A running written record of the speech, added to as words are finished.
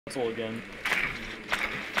console again.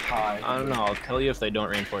 Hi. I don't know. I'll kill you if they don't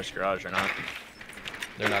reinforce garage or not.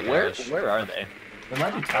 They're not Where? garage. Where are they? There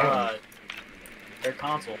might be towers. Their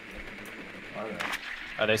console. Are they?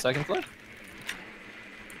 Are they second floor?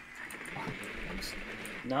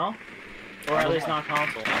 No? Or at least not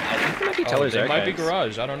console. I think there might be Oh, tellers. they might be archives.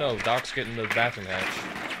 garage. I don't know. Doc's getting the bathroom hatch.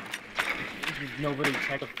 Nobody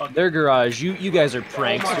checked the fucking. They're garage. You guys are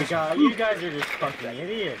pranks. Oh my god, you guys are just fucking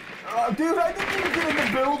idiots. Dude, I didn't even get in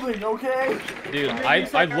the building, okay? Dude,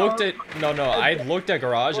 I looked at I looked at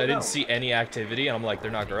garage. I didn't see any activity, and I'm like,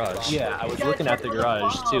 they're not garage. Yeah, I was looking at the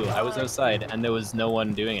garage too. I was outside, and there was no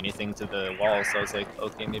one doing anything to the wall, so I was like,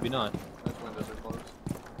 okay, maybe not. Those windows are closed.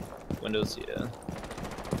 Windows, yeah.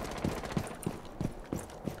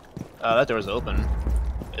 That door's open.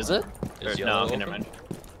 Is it? Is Or, no, yellow okay, open? never mind.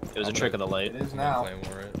 It was a I'm trick gonna- of the light. It is I'm now. gonna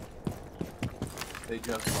claymore it. They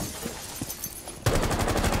just launched it.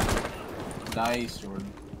 Nice,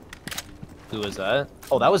 Jordan. Who was that?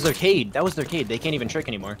 Oh, that was their Cade. That was their Cade. They can't even trick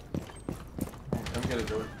anymore. Come get it,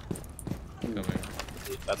 Jordan. Come here.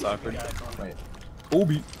 That's awkward. Wait.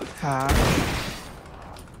 Obi. Hatch. I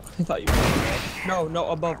thought you were. No,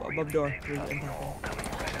 above door. There's an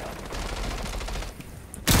impact there.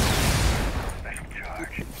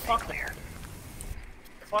 Fuck there.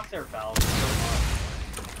 Fuck their valve.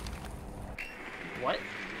 What?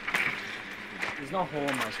 There's no hole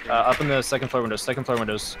in my screen. Up in the second floor windows. Second floor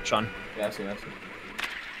windows, Sean. Yeah, I see, I see.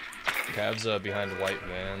 Cav's behind white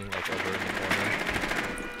van, like over in the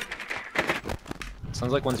corner.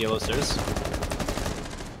 Sounds like one's yellow stairs.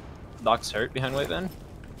 Doc's hurt behind white van.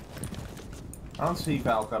 I don't see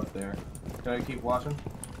Valk up there. Can I keep watching?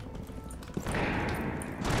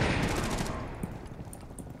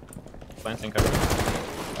 Planting cover.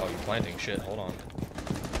 Oh, you're planting shit. Hold on.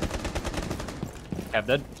 Cav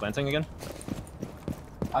dead. Planting again.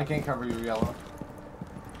 I can't cover your yellow.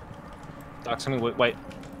 Doc's coming white.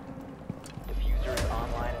 Diffuser is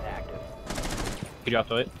online and active. Could you off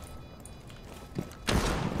the white?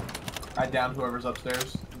 I downed whoever's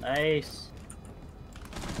upstairs. Nice.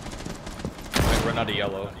 I run out of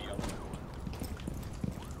yellow.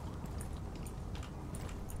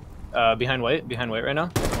 Behind white right now.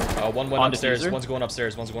 One went On upstairs. diffuser? One's going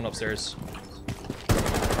upstairs. One's going upstairs.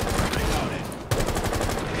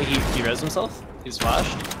 He res himself. He's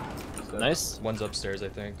flashed. So- Nice. One's upstairs, I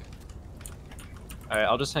think. Alright,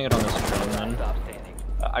 I'll just hang it on this drone then. Stop standing.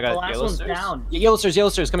 I The got last yellow one's stairs. down. Yeah, yellow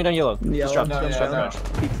stairs, coming down yellow. Just drop, No, just yeah, drop,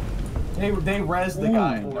 no. They res the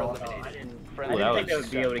guy. Oh, No. no, I didn't Ooh, think that they was-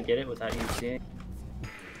 would be able to get it without you seeing.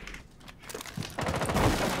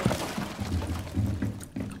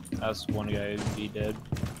 That's one guy be dead.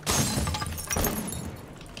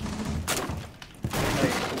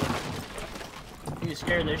 You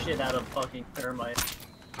scared the shit out of fucking thermite.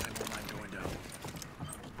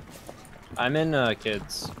 I'm in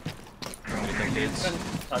kids. Kids.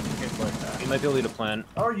 Touching kids like that. You might be able to plant.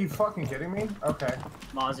 Oh, are you fucking kidding me? Okay.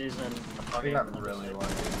 Mozzie's and fucking. You're not really like.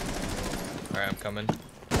 Alright, I'm coming.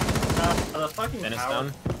 The fucking Dennis tower.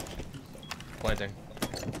 down. Planting.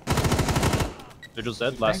 Vigil's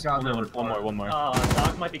dead. Thank Last God one, there were one more.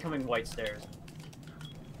 Doc might be coming white stairs.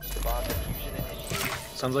 Bomb diffusion initiated.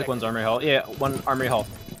 Sounds like one's armory hall. Yeah, one armory hall.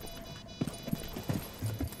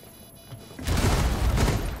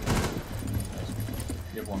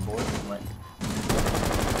 You have one boy. Wait.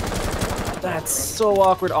 That's so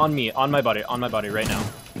awkward on me, on my body right now.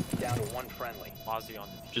 Down to one friendly. Mozzie on.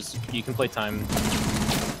 Just, you can play time.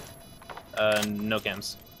 No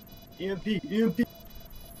cams. EMP.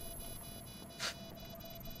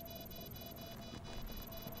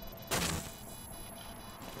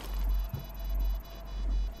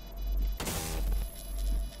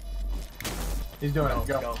 He's doing it.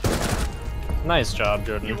 Go. Nice job,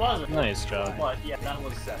 Jordan. He wasn't. Nice job. What? Yeah, that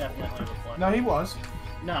was definitely a reflex. No, he was.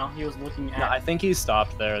 No, he was looking at. No, I think he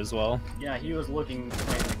stopped there as well. Yeah, he was looking,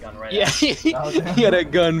 pointing the gun right Yeah, at. he Oh, damn. had a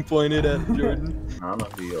gun pointed at Jordan. I don't know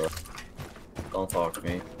who you are. Don't talk to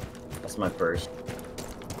me. That's my first.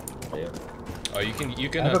 Yeah. Oh, you can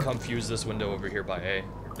I have a- come fuse this window over here by A.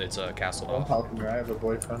 It's castled Don't off. talk to me. I have a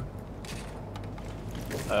boyfriend.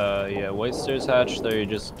 Yeah, white stairs hatch, they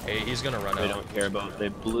just, Hey, he's gonna run they out. don't care about. They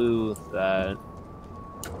blew that.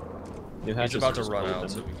 New hatch He's is about to just run out, open.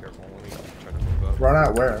 so be careful. Let me try to move up. Run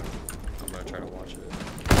out where? I'm gonna try to watch it.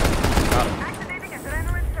 Got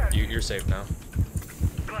him. You're safe now.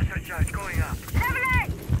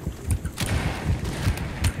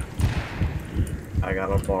 I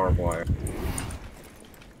got a barbed wire.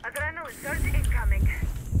 Adrenaline surge incoming.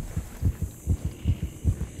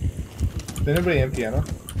 Did anybody empty ammo?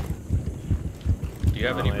 Do you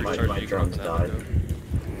have No, any my- recharge my you can drone tap died. into?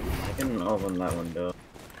 I can open that window.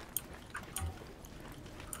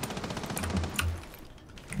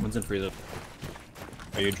 One's in freezer.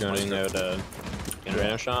 Are you droning out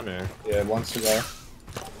Andrea, Sean, or? Yeah, one cigar.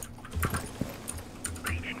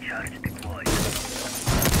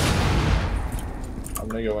 I'm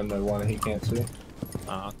gonna go in the one he can't see.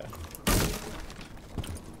 Oh, okay.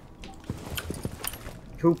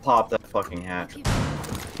 Who popped that fucking hatch?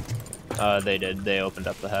 They did. They opened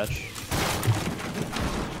up the hatch.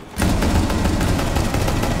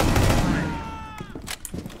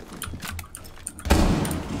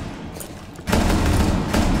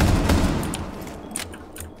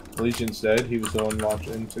 Legion's dead. He was the one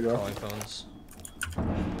watching to go. Calling phones.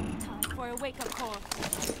 Time for a wake-up call.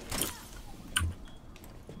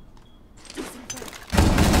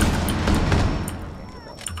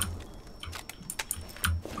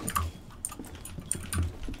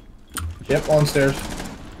 Yep, on stairs.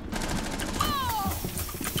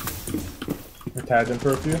 I tagged him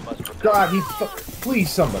for a few. God, he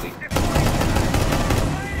please somebody.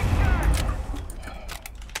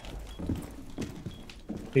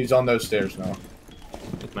 He's on those stairs now.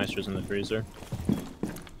 Meister's in the freezer.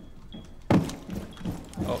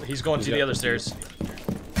 Oh, he's going to the other stairs.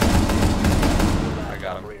 I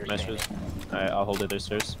got him. Meister's. Alright, I'll hold the other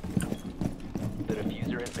stairs. The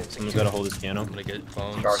diffuser has been Someone's gotta hold his piano. I'm gonna get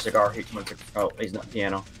phones. Cigar. He went to. Oh, he's not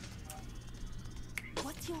piano.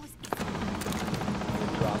 What's yours?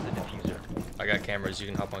 Drop the diffuser. I got cameras. You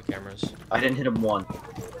can hop on cameras. I didn't hit him one.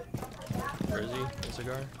 Where is he? The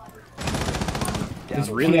cigar? He's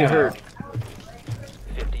really hurt.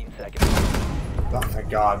 15 seconds. Oh my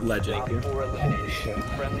God. Legend. Op 4 eliminated. Shit.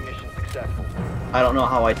 Friendly mission successful. I don't know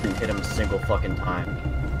how I didn't hit him a single fucking time.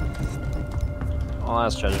 I'll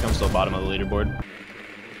ask Treasure comes to the bottom of the leaderboard.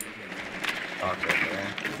 Okay.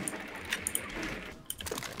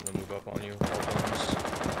 I'm gonna move up on you. All phones.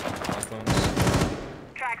 All phones.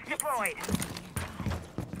 Track deployed.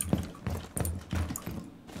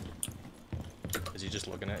 Is he just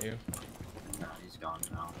looking at you? No, he's gone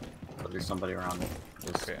now. But there's somebody around it.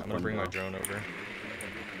 Okay, I'm gonna bring my drone over.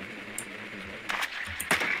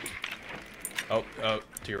 Oh,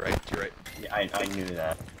 to your right, to your right. Yeah, I knew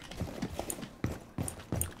that.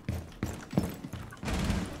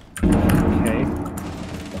 Okay.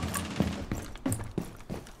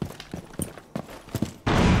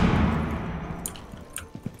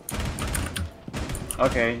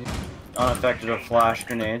 Okay. Unaffected of flash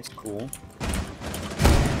grenades. Cool.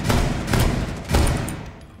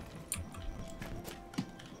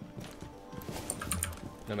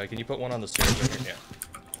 No, mate, can you put one on the stairs over here?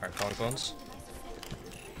 Yeah. Alright, calling phones.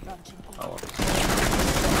 Oh.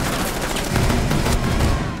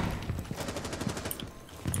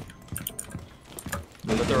 I'm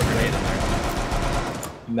gonna throw a grenade in there.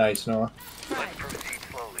 Nice, Noah.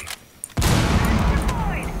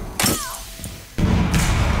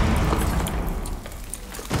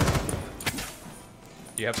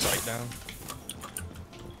 Do you have sight down?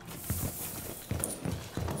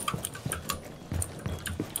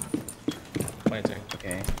 Planting.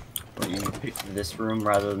 Okay. Well, you picked this room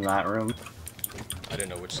rather than that room. I didn't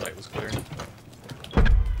know which site was clear.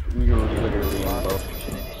 You were literally in both.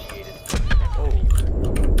 Mission initiated. Oh.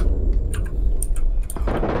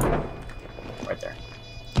 Right there.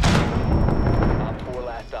 Op 4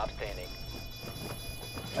 last stop standing.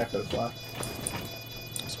 Echo flash.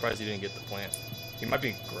 I'm surprised he didn't get the plant. He might be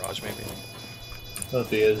in garage, maybe. If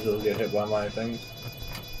he is, he'll get hit by my things.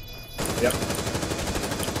 Yep.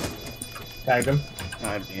 Tagged him.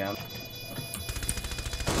 Yeah. I'm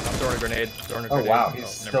throwing a grenade. Throwing a Oh grenade. wow,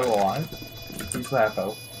 he's never still mind. alive. He's half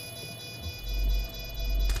health.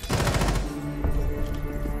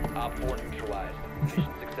 Op 4 neutralized.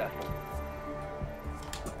 Mission successful.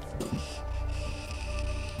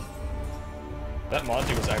 That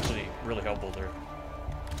Monty was actually really helpful there.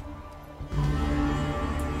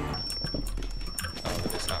 Oh,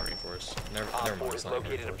 but it's not reinforced. Never Op mind. 4 It's has not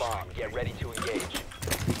located a reinforced. bomb. Get ready to engage.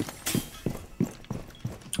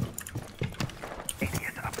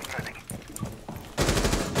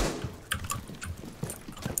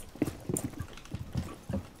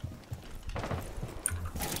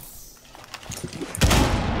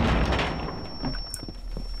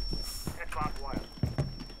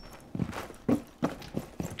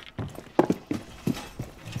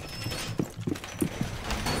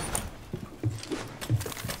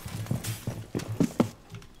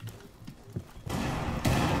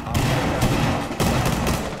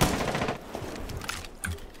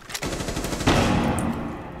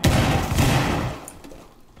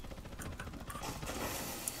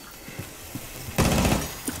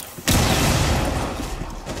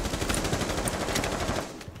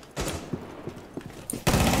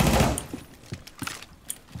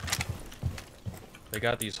 They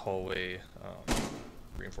got these hallway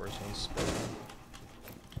reinforcements. But...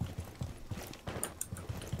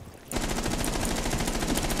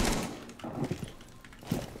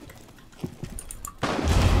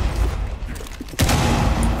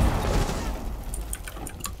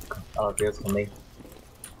 Oh, there's something.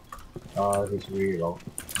 It's really low.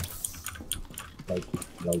 Like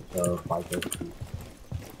 550.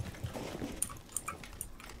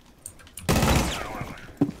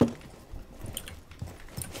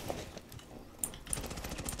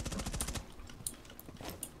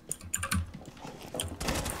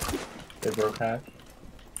 They broke hatch.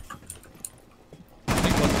 I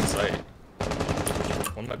think one's in sight.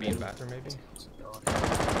 One might be in bathroom, maybe?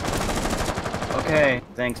 Okay,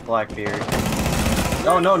 thanks, Blackbeard.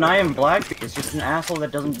 Oh no, not even Blackbeard. It's just an asshole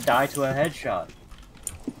that doesn't die to a headshot.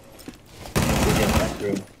 Next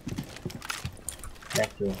room.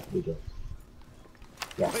 Next room, we go.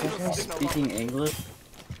 Yeah. Speaking English?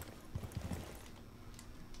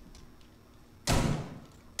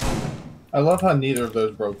 I love how neither of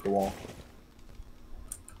those broke the wall.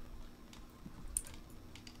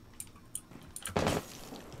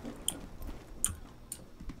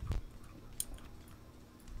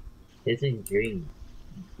 It's in green.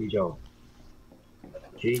 Good job.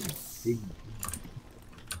 Green.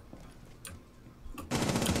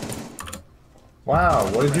 Wow,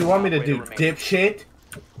 what did you want me to do, dipshit?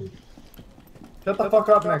 Shut the fuck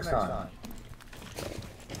up next time.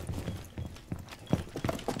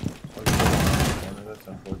 That's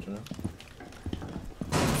unfortunate.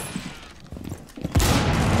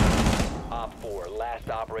 Op 4, last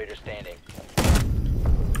operator standing.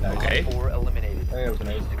 Okay. Op 4 eliminated. Hey, it was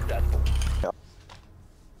nice. Successful.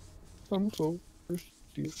 I'm so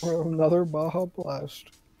thirsty for another Baja Blast.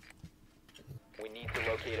 We need to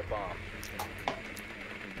locate a bomb.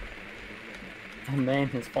 A man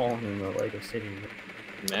has fallen in the Lego City.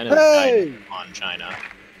 Man has died on China.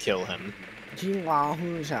 Kill him. 金华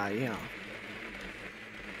轰啥样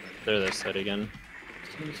They're this side again.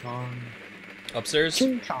 Upstairs?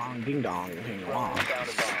 叮当叮当 Found a bomb.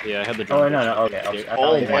 Yeah, I had the Oh, drone. no, no, okay. I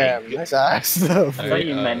Oh thought my Damn, nice ass stuff. I thought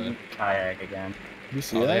you meant kayak again. You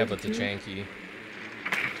see Oh, that? they have a Tachanki.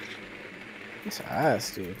 Nice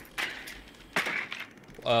ass, dude.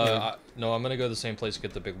 No, I'm gonna go to the same place to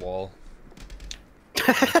get the big wall.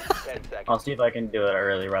 10 seconds. I'll see if I can do it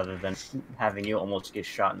early rather than having you almost get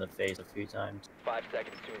shot in the face a few times. 5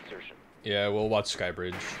 seconds to insertion. Yeah, we'll watch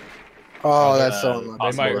Skybridge. Oh, that's so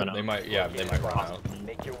Possible unlucky. run out. They might, yeah, they might run out.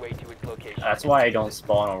 Make your way to its location. That's why I don't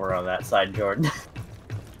spawn over on that side, Jordan.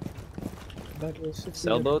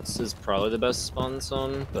 Sailboats is probably the best spawn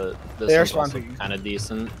zone, but this They are one's spawn also peeking. kind of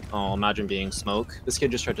decent. Oh, imagine being smoke. This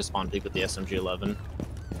kid just tried to spawn peek with the SMG-11.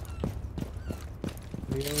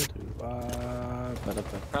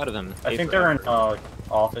 Proud of him. I think they're in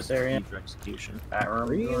office area. For execution. That room.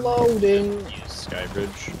 Reloading. Use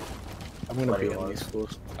Skybridge. I'm gonna What be it on was. these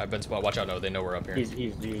schools. I've been spot. Watch out! No, they know we're up here.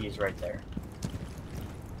 He's right there.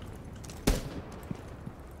 The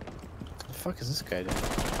fuck is this guy doing?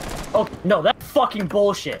 Oh no, that's fucking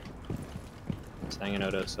bullshit. He's hanging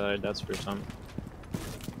out outside. That's for some.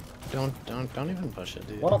 Don't even push it,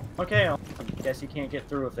 dude. Well, okay. I guess you can't get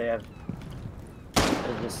through if they have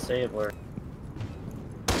the disabler.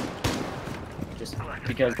 Just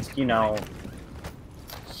because, you know,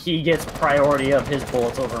 he gets priority of his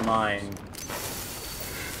bullets over mine.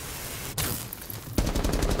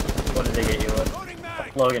 What did they get you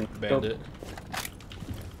with? Logan. Bandit.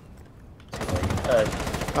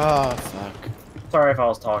 Oh, fuck. Sorry if I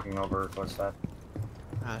was talking over footsteps.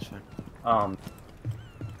 Ah, that's fine.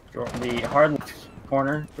 The hard left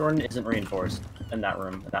corner, Jordan, isn't reinforced in that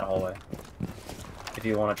room, in that hallway. If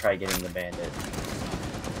you want to try getting the bandit.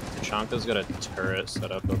 Tachanka's got a turret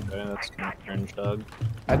set up. Okay, that's kind of cringe, dog.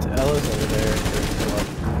 That's Ella's over there.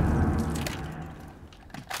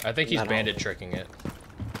 I think he's Not bandit tricking it.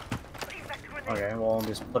 Okay, well,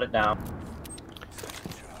 just put it down.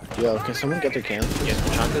 Yo, can someone get their cans? Yeah,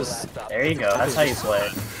 Tachanka's There you go, that's how you play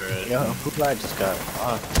it. turret. Yo, Hoopla just got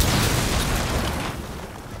fucked.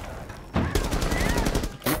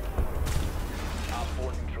 Op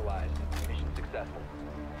 4 neutralized. Mission successful.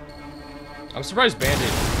 I'm surprised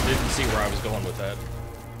Bandit didn't see where I was going with that.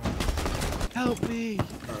 Help me!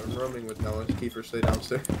 I'm roaming with Noah. Kiefer, stay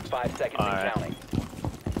downstairs. 5 seconds Alright. and counting.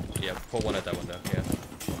 Yeah, put one at that window. Yeah.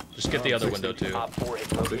 Just get the other window too. Op 4 has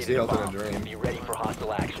 60 located a health in a bomb. drain. Be ready for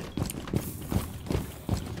hostile action.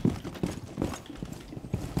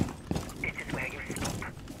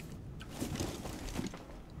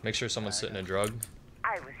 Make sure someone's sitting in drug.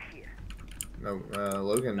 No,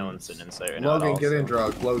 Logan. No one's sitting in sight right now. Logan, at all, get in so-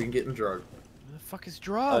 drug. Logan, get in drug. Where the fuck is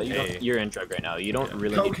drug? You're in drug right now. You don't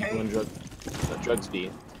really need people in drugs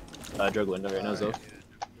B. Drug window right now, Zoe.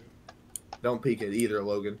 Don't peek at either,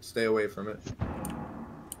 Logan. Stay away from it.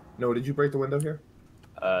 No, did you break the window here?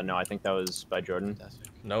 No, I think that was by Jordan.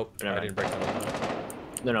 Nope, I didn't break the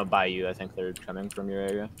window. No, by you. I think they're coming from your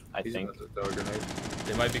area. He's about to throw a grenade.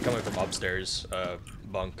 They might be coming from upstairs,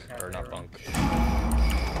 bunk, or not bunk.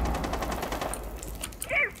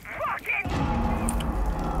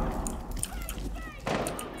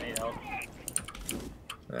 Need help.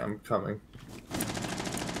 Yeah, I'm coming.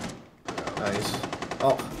 Nice.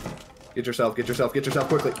 Oh, get yourself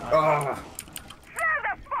quickly. Ah!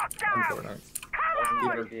 I'm Fortnite. Wasn't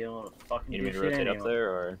even revealed a fucking You need me to shit rotate up anyway. there,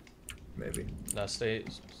 or? Maybe. No, stay.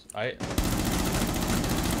 Yeah,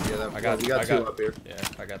 that, I got. we got two up here. Yeah,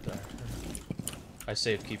 I got that. I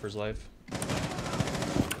saved Keeper's life.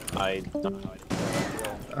 I don't know how I did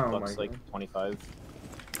that. Oh Looks my like God. 25.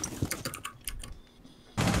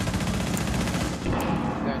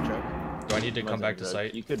 Do I need to come back to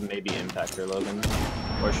site? You could maybe impact her, Logan,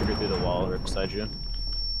 or shoot her through the wall or beside you.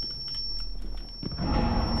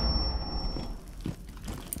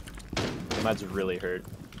 Mad's really hurt.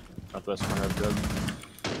 Northwest corner of drug.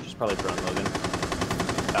 She's probably prone, Logan.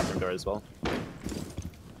 Bathroom door as well.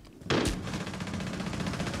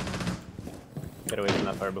 Get away from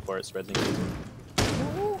that fire before it spreads into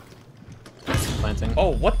you. Planting. Oh,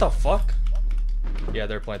 what the fuck? Yeah,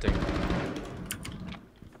 they're planting.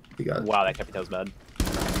 You got Wow, that Capita's bad.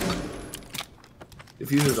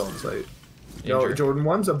 Diffuser's on site. No, Injure. Jordan,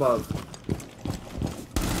 one's above.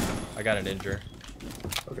 I got an injure.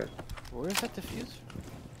 Okay. Where's that diffuser?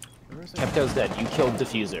 Where is it? Capito's dead. You killed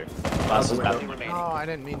Diffuser. Last was bathroom remaining. Oh, I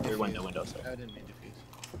didn't mean Your diffuse. window, sorry. I didn't mean diffuse.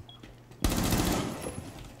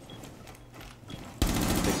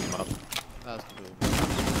 Pick him up. That's cool.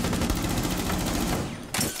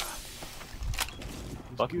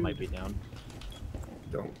 Buck might be down.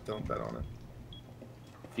 Don't bet on it.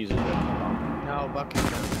 Diffuser's dead. No, Bucky.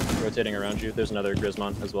 Rotating around you. There's another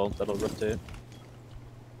Grismon as well that'll rotate.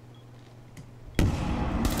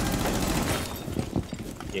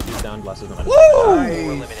 Yeah, he's down. Blast is behind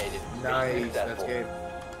him. Nice. Nice. That's game.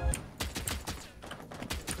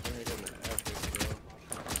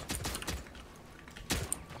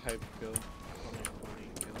 Hype kill.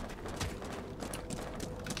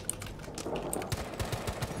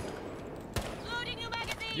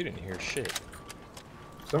 You didn't hear shit.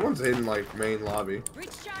 Someone's in like main lobby.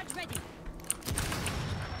 Breach charge ready.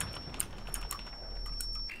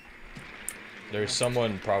 There's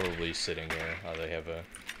someone probably sitting there. Oh, they have a...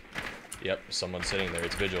 Yep, someone sitting there.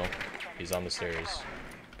 It's Vigil. He's on the stairs.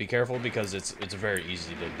 Be careful because it's very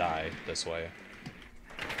easy to die this way.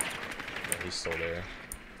 Yeah, he's still there.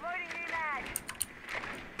 Oh,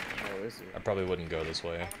 is he? I probably wouldn't go this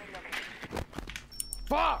way.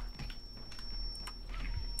 Fuck!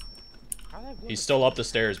 He's still up the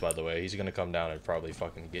stairs, by the way. He's gonna come down and probably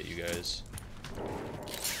fucking get you guys.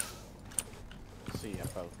 See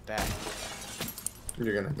about that.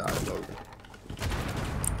 You're gonna die, Logan.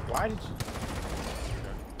 Why did you?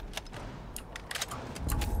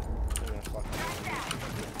 You're gonna fucking-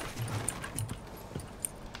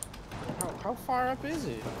 How far up is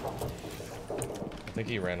it? I think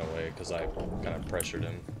he ran away because I kind of pressured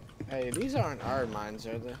him. Hey, these aren't our mines,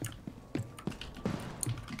 are they?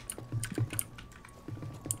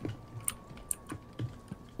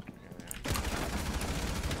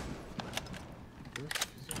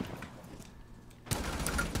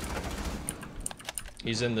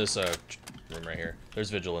 He's in this room right here. There's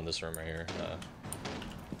Vigil in this room right here.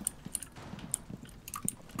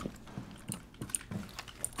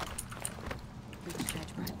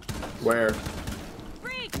 Where?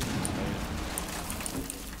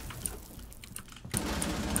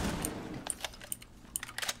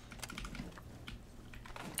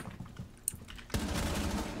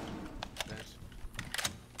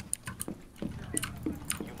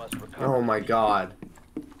 Oh my God.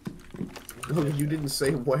 Logan, you didn't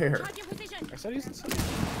say where. I said he's inside.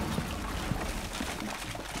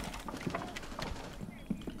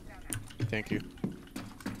 Thank you.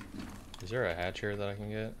 Is there a hatch here that I can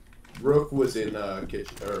get? Rook was in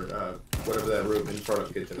kitchen or whatever that room in front of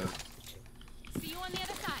the kitchen is. See you on the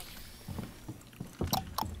other side.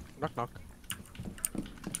 Knock knock.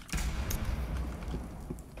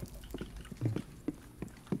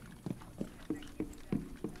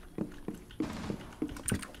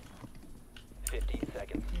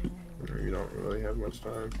 You don't really have much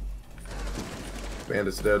time.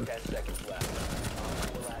 Bandit's dead. 10 seconds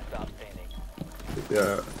left. Last stop standing.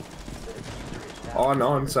 Yeah.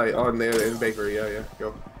 On site, on there in bakery. Yeah,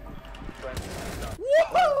 go.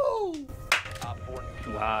 Woohoo!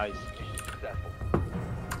 Nice. Successful.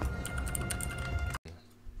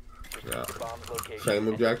 Yeah. The bomb's location Same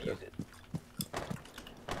and objective. defuse it.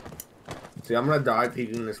 See, I'm gonna die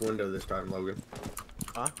peeking this window this time, Logan.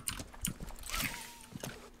 Huh?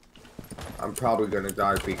 I'm probably gonna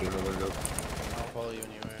die peeking the window. I'll follow you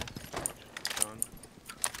anywhere. John.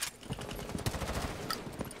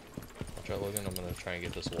 Watch out, Logan. I'm gonna try and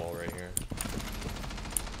get this wall right here. My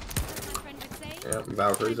friend would say, Yeah,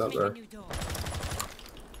 Valkyrie's "Let's up make a there. new door."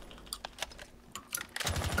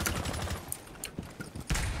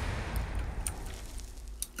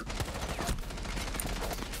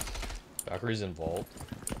 Valkyrie's involved.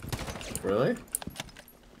 Really?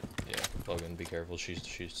 Yeah, Logan, be careful. She's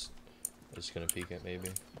just gonna peek it maybe.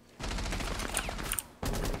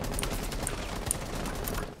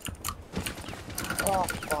 Oh,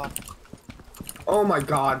 fuck. Oh my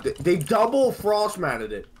god, they double frost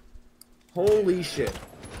matted it. Holy shit.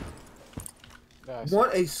 Guys,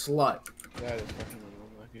 What a slut. that is fucking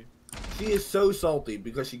unlucky. She is so salty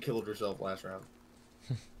because she killed herself last round.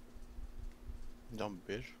 Dumb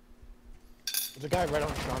bitch. There's a guy right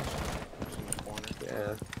on Sean's in the corner.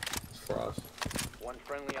 Yeah, it's frost. One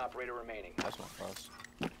friendly operator remaining. That's not Frost.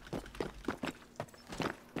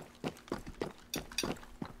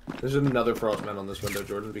 There's another frost man on this window,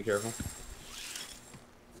 Jordan. Be careful.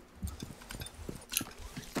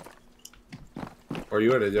 Or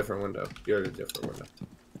you at a different window. You're at a different window.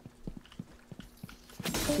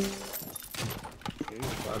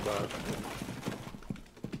 Bye-bye.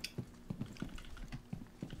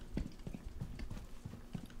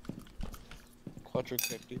 Quadra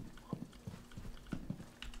kicked it.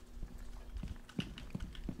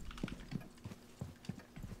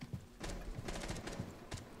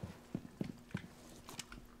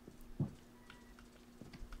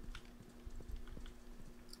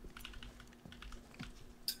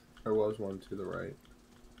 There was one to the right.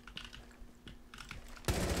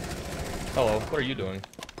 Hello, what are you doing?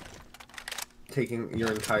 Taking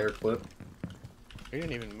your entire clip. We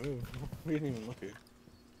didn't even move. We didn't even look at it.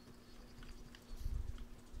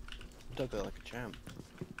 We took that like a champ.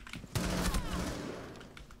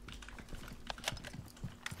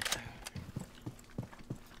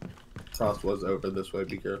 Frost was over this way.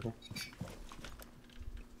 Be careful.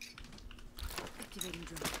 Activating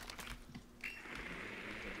drone.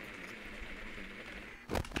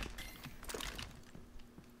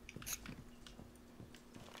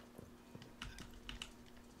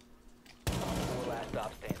 Last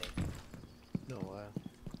stop standing. No way.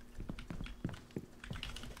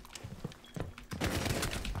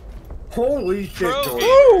 Holy shit, Bro. Jordan.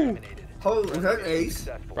 Eliminated. Holy, is that ace?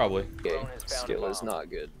 Successful. Probably. Drone has found a Skill is bomb. not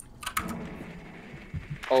good.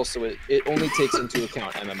 Also, it only takes into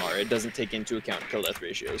account MMR. It doesn't take into account kill death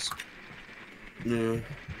ratios. Yeah.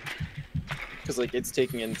 Because like it's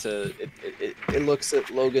taking into it looks at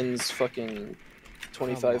Logan's fucking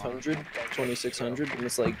 2500, 2600, and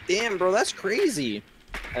it's like, damn, bro, that's crazy.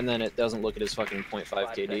 And then it doesn't look at his fucking 0.5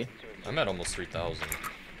 KD. I'm at almost 3,000.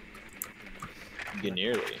 You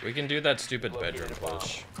nearly. We can do that stupid bedroom Located a bomb.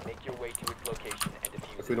 push. Make your way to its location and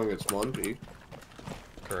defuse If we don't get spawn peek.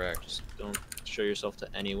 Correct. Just don't show yourself to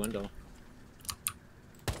any window.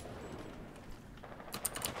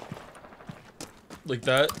 Like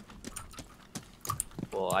that?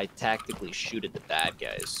 Well, I tactically shoot at the bad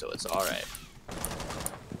guys, so it's alright.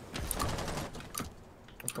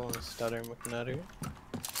 I'm calling a stutter and looking at her.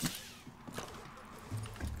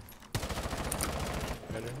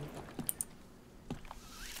 Better.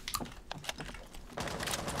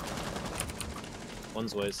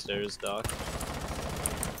 One's way stairs, Doc.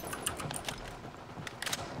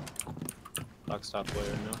 Doc's top way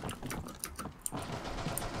right now.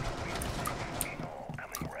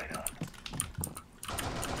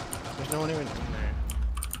 There's no one even in there.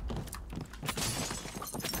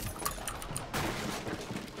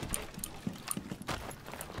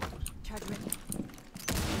 Charge ready.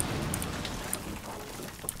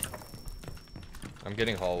 I'm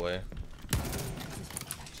getting hallway.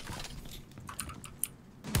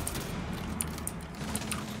 I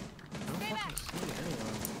don't fucking see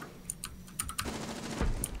anyone.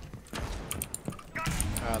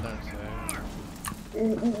 Ah,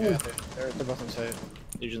 they're inside. Yeah, they're both inside.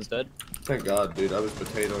 Legion's dead. Thank God, dude. I was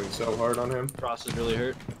potatoing so hard on him. Frost is really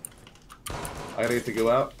hurt. I gotta get to go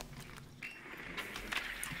out.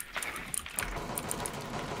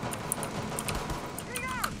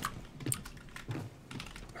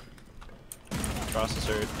 Frost is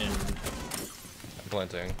hurt, and I'm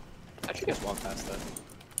planting. how'd you guys walk past that?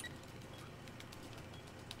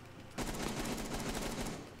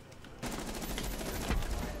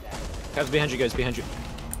 Guys, behind you, guys, behind you.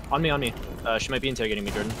 On me. She might be interrogating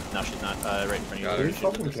me, Jordan. No, she's not. Right in front of you. Are you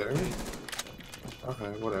fucking kidding me?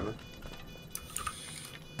 Okay, whatever.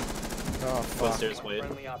 Oh, fuck. Stairs, wait.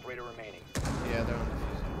 Friendly operator remaining. Yeah, they're on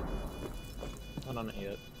the Not on it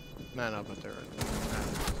yet. fuser. No, but they're.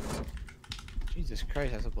 Jesus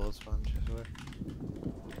Christ, that's a bullet sponge, I swear.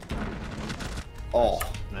 Oh.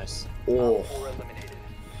 Nice. Oh. 4 eliminated.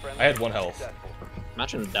 I had 1 health. Successful.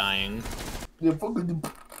 Imagine dying. You fucking.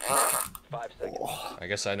 5 seconds. I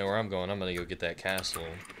guess I know where I'm going. I'm gonna go get that castle.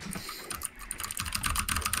 Proceed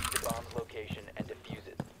to bomb's location and defuse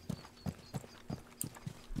it.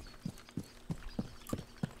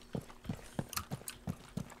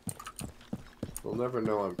 We'll never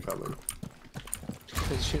know I'm coming.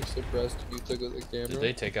 Because you're suppressed if you took out the camera. Did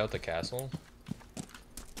they take out the castle?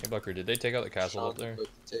 Hey Bucker, did they take out the castle up there?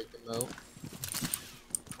 Take him out.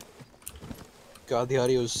 God, the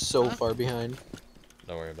audio is so far behind.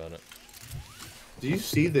 Don't worry about it. Do you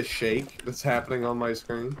see the shake that's happening on my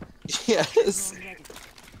screen? Yes.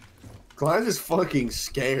 Clive is fucking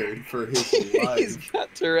scared for his He's life.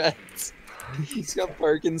 got Tourette's. He's got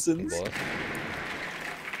Parkinson's. What?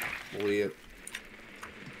 Believe it.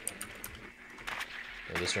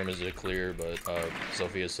 Yeah, this room is clear, but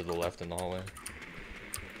Sophia's to the left in the hallway.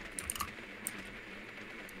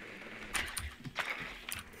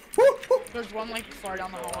 There's one like far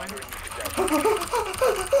down the hallway.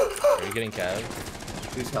 Are you getting Cav?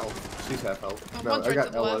 She's health. She's half health. No, One's I right got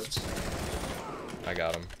to the Ella's. left. I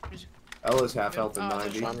got him. Ella's half health and Oh,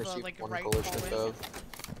 90. Sean the, received like, one right collision hallway. Cav.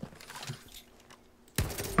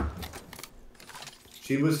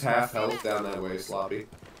 She was half health down that way, Sloppy.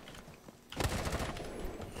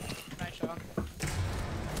 Nice shot.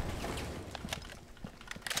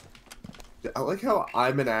 I like how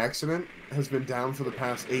I'm an accident has been down for the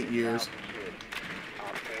past 8 years.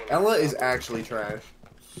 Ella is actually trash.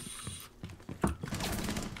 You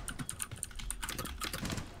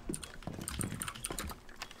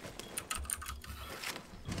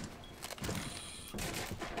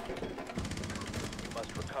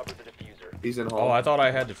must recover the diffuser. He's in Oh, hall. I thought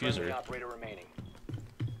I had Friendly diffuser. operator remaining.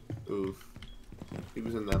 Oof. He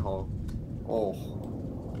was in that hall. Oh.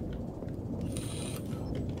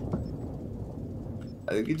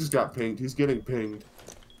 I think he just got pinged. He's getting pinged.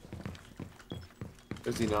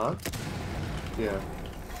 Is he not? Yeah.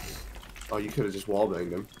 Oh, you could have just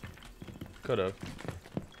wallbanged him. Could have.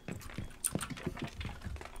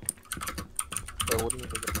 Bro, what do you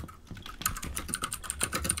think?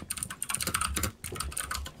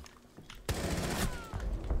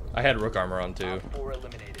 I had rook armor on too. Op 4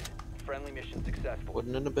 eliminated. Friendly mission successful.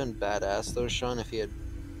 Wouldn't it have been badass though, Sean, if he had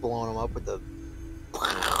blown him up with the...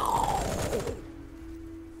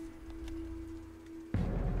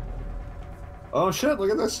 Oh shit, look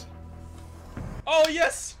at this. Oh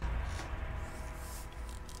yes!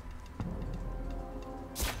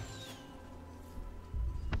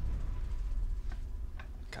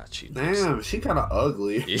 God, she. Damn, she kind of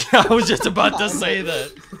ugly. Yeah, I was just about to say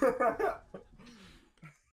that.